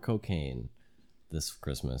some more cocaine this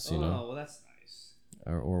Christmas, you know, well, that's nice.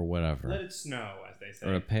 or whatever, Let it snow, as they say.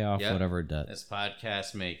 or to pay off Yep. whatever debt. This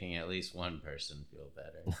podcast making at least one person feel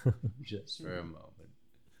better, just for a moment.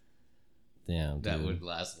 Damn, That dude. would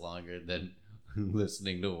last longer than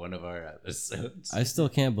listening to one of our episodes. I still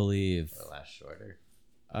can't believe. Or last shorter.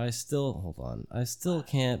 hold on. I still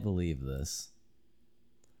can't believe this.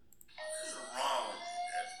 What is wrong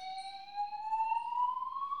with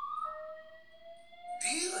you? Do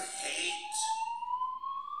you hate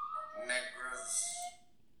Negras?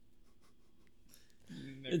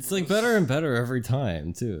 It's like better and better every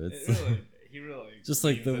time too. It's He really just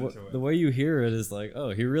like leans into the it. way you hear it is like, oh,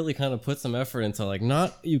 he really kind of put some effort into like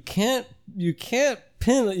you can't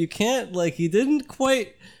pin it. You can't like he didn't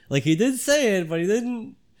quite like he did say it, but he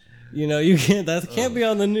didn't. You know, you can't. That can't be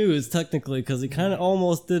on the news technically because he kind of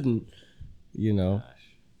almost didn't. You know.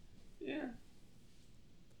 Yeah.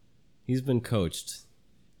 He's been coached.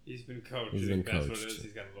 He's been coached. He's been That's what it coached. is.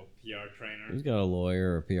 He's got a little PR trainer. He's got a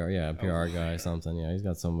lawyer or PR, yeah, a PR guy, lawyer. something. Yeah, he's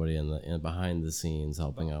got somebody in behind the scenes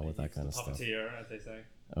helping out with that kind of stuff. Puppeteer, as they say.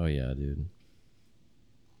 Oh yeah, dude.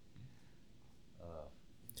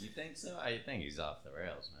 You think so? I think he's off the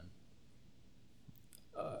rails, man.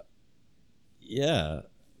 Yeah,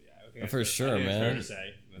 Yeah, I think for that's sure, I think it's fair man. to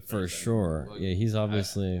say. That's fair for to say. sure. Well, Yeah, he's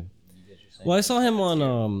obviously. You get your saying. Well, I saw him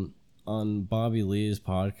on Bobby Lee's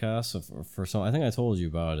podcast for some. I think I told you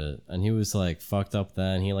about it, and he was like fucked up.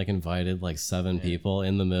 Then he like invited like 7 people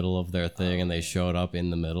in the middle of their thing, and they showed up in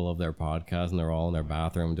the middle of their podcast, and they're all in their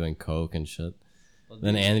bathroom doing coke and shit. Well,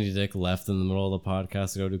 Then dude, Andy Dick left in the middle of the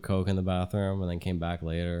podcast to go do coke in the bathroom, and then came back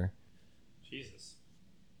later. Jesus.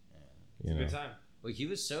 You It's a know. good time. Well, he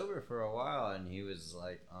was sober for a while, and he was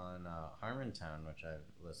like on Harmontown, which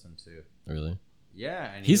I've listened to. Really?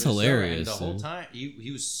 Yeah, and He's he was sober, hilarious, and the whole dude. time,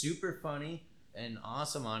 he was super funny and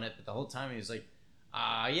awesome on it. But the whole time, he was like,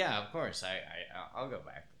 "Yeah, of course, I'll go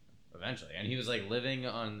back eventually." And he was like living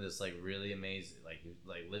on this like really amazing, like he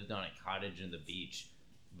like lived on a cottage in the beach,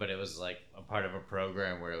 but it was like a part of a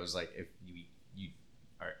program where it was like if you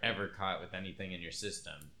are ever caught with anything in your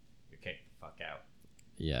system, you're kicked the fuck out.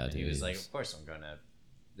 Yeah, And dude. he was like, "Of course, I'm gonna.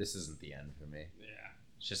 This isn't the end for me. Yeah.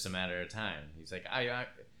 It's just a matter of time." He's like,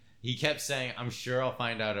 he kept saying, "I'm sure I'll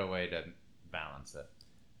find out a way to balance it."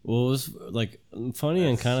 What was like funny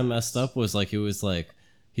and That's- kind of messed up was like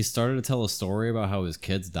he started to tell a story about how his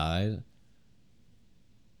kids died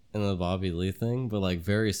in the Bobby Lee thing, but like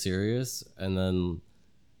very serious, and then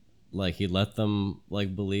like he let them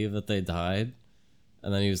like believe that they died,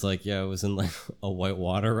 and then he was like, yeah, it was in like a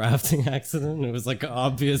whitewater rafting accident. It was like an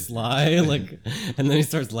obvious lie, like, and then he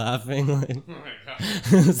starts laughing like. Oh my god.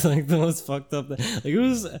 It's like the most fucked up thing. Like it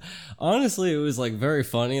was honestly, it was like very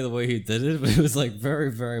funny the way he did it, but it was like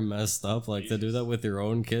very, very messed up. Like to do that with your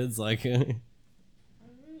own kids, like I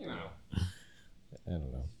You know,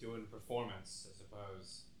 don't know. doing performance, I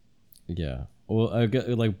suppose. Yeah. Well, I get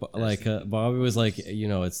like Bobby was like, you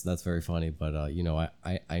know, that's very funny, but you know,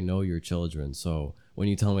 I know your children, so when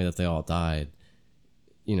you tell me that they all died,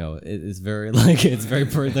 you know, it's very like it's very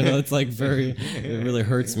personal. It's like very, it really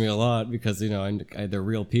hurts me a lot because you know they're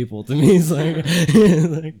real people to me. It's like,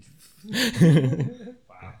 like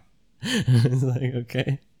Wow. it's like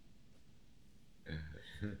okay,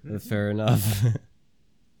 fair enough.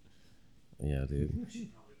 Yeah, dude.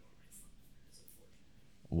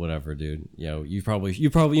 Whatever, dude. Yeah, you probably you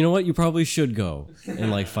know what, you probably should go in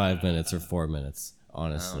like 5 minutes or 4 minutes,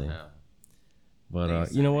 honestly. I don't know.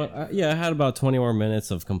 But you know what? I had about 20 more minutes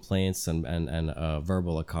of complaints and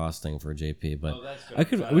verbal accosting for JP. But Oh, that's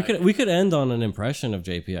good. we could end on an impression of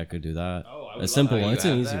JP. I could do that. Oh, I would A love simple that. one. You It's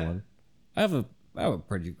an have easy that? one. I've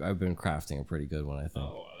been crafting a pretty good one, I think.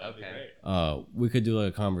 Oh, that'd be Okay. great. We could do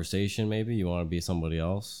a conversation. Maybe you want to be somebody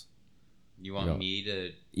else. You want No. me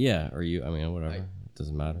to? Yeah, or you. I mean, whatever. I- it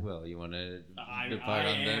doesn't matter. Well, you want to I depart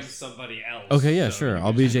on am this? somebody else. Okay, yeah, so sure. you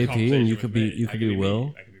I'll can be just have a JP and you conversation could with be me. you I could be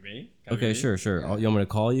Will. I could be me. Can I be Okay, me? sure. You want me to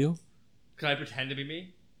call you? Can I pretend to be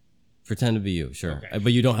me? Pretend to be you, sure. Okay.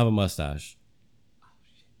 But you don't have a mustache.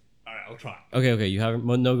 All right, I'll try. Okay. You haven't.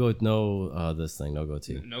 Well, no this thing. No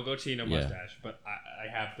goatee. No goatee, no Yeah. mustache, but I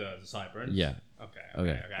have the sideburns. Yeah. Okay.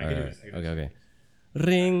 Okay. I can do this. I can do Okay. this.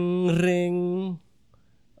 Ring.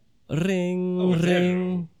 Oh, it's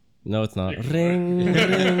Ring. No, it's not. Ring.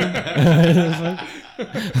 Ring.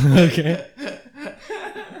 Okay.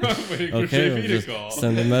 I'm waiting for Okay. JP We'll to just call.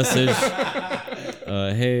 send a message.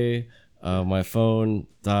 Hey, my phone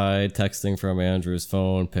died. Texting from Andrew's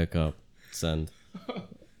phone. Pick up. Send.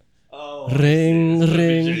 Oh, Ring, I see. It's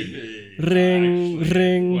ring, JP. ring, Actually,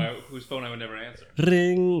 ring. well, whose phone I would never answer.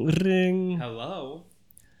 Ring. Hello.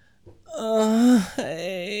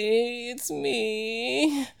 Hey, it's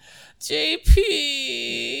me, JP.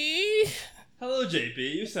 Hello, JP.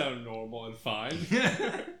 You sound normal and fine.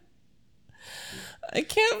 I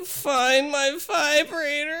can't find my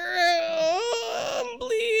vibrator. Oh, I'm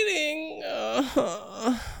bleeding.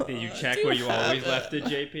 Did you check where you always left it,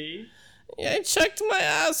 JP? Yeah, I checked my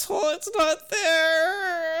asshole. It's not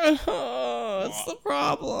there. Oh, it's the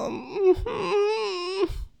problem. Oh,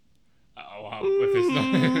 wow. If it's not...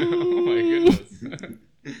 Oh, my goodness.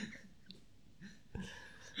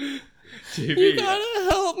 JP, You gotta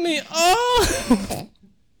help me. Oh!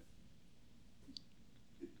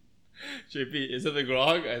 JP, is something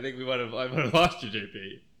wrong? I think I might have lost you,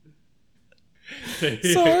 JP.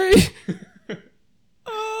 Sorry.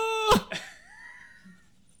 Oh.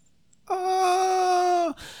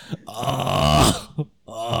 Oh. Oh.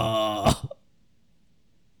 Oh.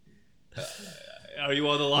 Are you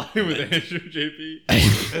on the line with Andrew, JP?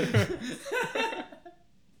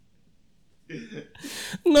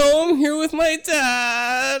 No, I'm here with my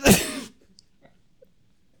dad.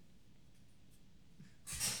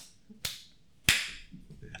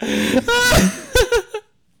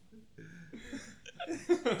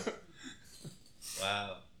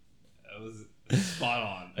 Wow. That was spot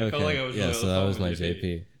on. I Okay. felt like I was Yeah, really so on the that phone was with my JP.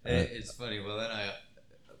 JP. It's funny.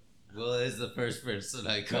 Will is the first person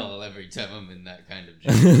I call every time I'm in that kind of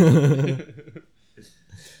job.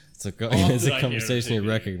 It's a did I conversation hear, you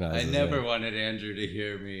JP? recognize. I never wanted Andrew to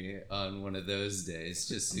hear me on one of those days,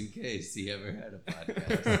 just in case he ever had a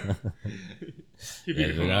podcast.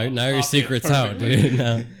 Yeah, now your secret's out,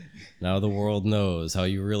 dude. Now the world knows how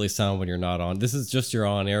you really sound when you're not on. This is just your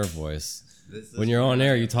on-air voice. When you're on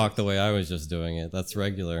air, you talk the way I was just doing it. That's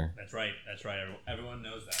regular. That's right. Everyone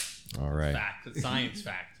knows that. All right. Fact. It's science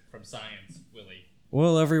fact from science, Willie.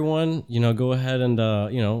 Well, everyone, go ahead and,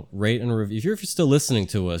 rate and review. If you're still listening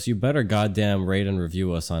to us, you better goddamn rate and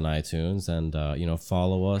review us on iTunes and,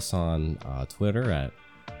 follow us on Twitter at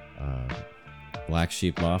Black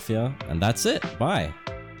Sheep Mafia. And that's it. Bye.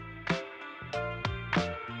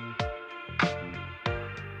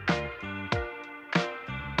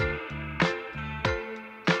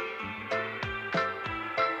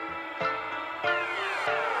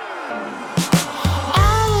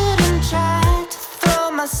 I wouldn't try to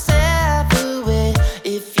throw myself away.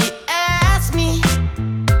 If you ask me,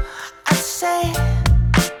 I'd say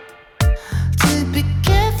to be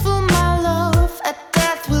careful, my love. At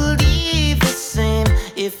death will leave the same.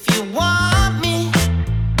 If you want me,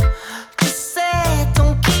 just say,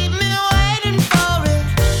 don't keep me waiting for it.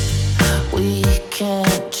 We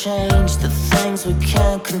can't change the things we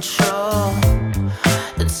can't control.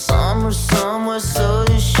 It's summer somewhere, so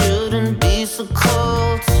you shouldn't be so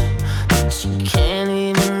cold. But you can't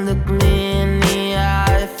even look me in the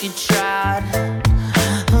eye if you tried.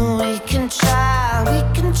 We can try, we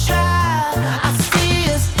can try. I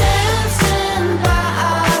see us dancing by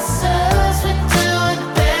ourselves. We do it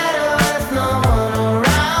better with no one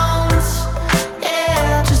around.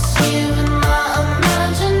 Yeah, just you and my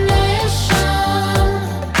imagination.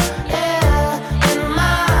 Yeah, in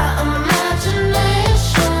my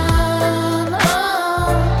imagination. Oh.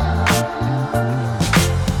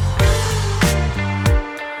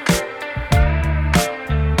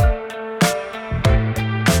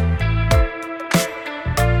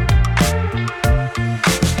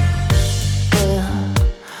 Yeah,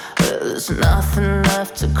 there's nothing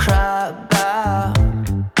left to cry about.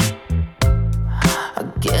 I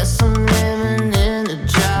guess I'm living in a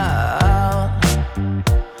drought.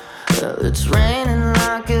 It's raining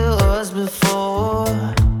like it was before.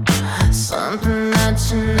 Something that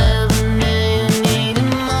you never knew you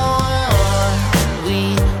needed more.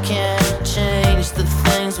 We can't change the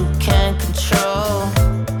things we can't control.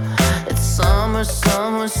 It's summer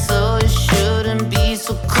somewhere, so you shouldn't be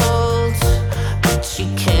so cold. But you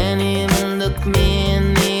can't even look me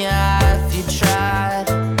in the eye if you tried.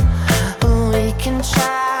 We can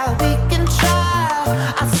try, we can try.